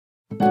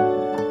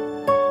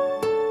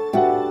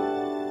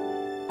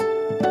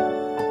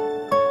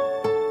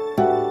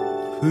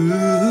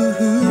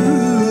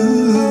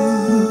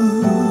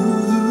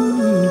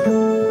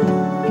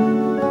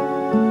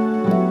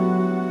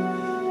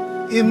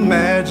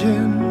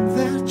Imagine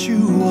that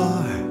you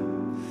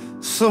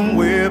are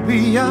somewhere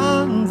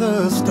beyond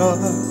the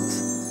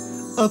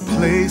stars, a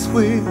place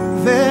where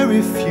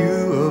very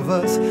few of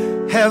us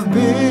have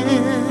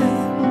been.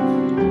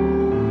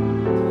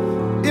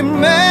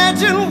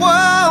 Imagine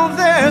while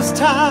there's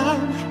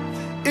time,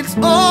 it's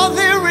all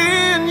there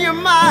in your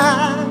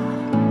mind.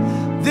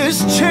 This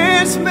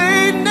chance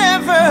may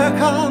never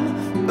come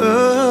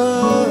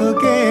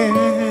again.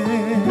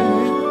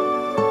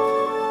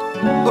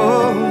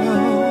 Oh no.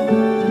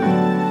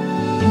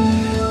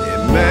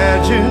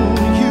 Imagine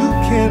you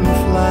can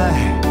fly,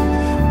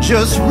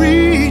 just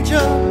reach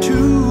up to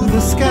the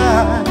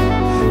sky,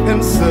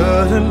 and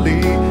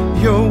suddenly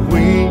your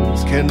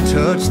wings can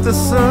touch the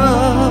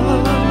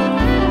sun.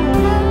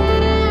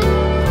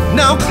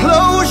 Now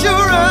close your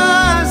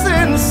eyes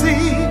and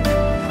see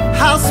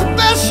how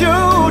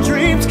special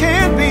dreams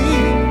can be.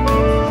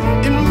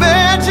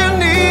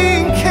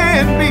 Imagining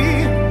can be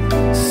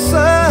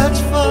such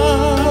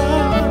fun.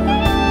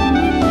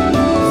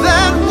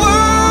 That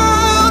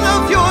world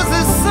of yours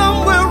is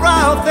somewhere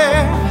out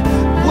there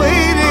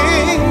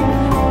waiting,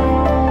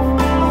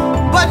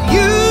 but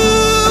you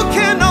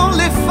can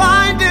only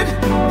find it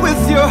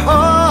with your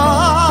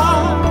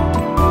heart.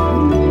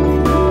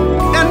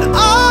 And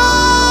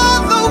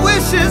all the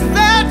wishes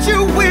that you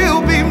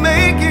will be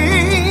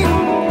making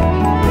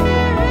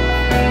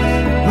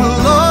will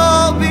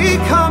all be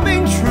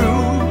coming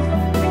true.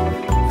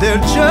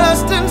 They're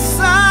just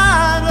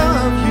inside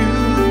of you.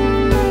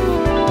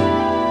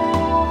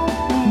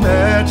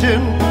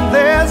 Imagine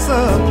there's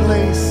a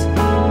place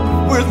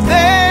where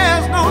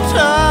there's no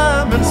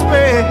time and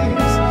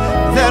space.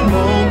 That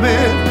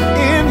moment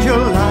in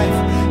your life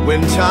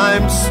when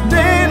time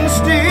stands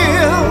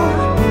still.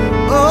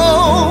 Oh,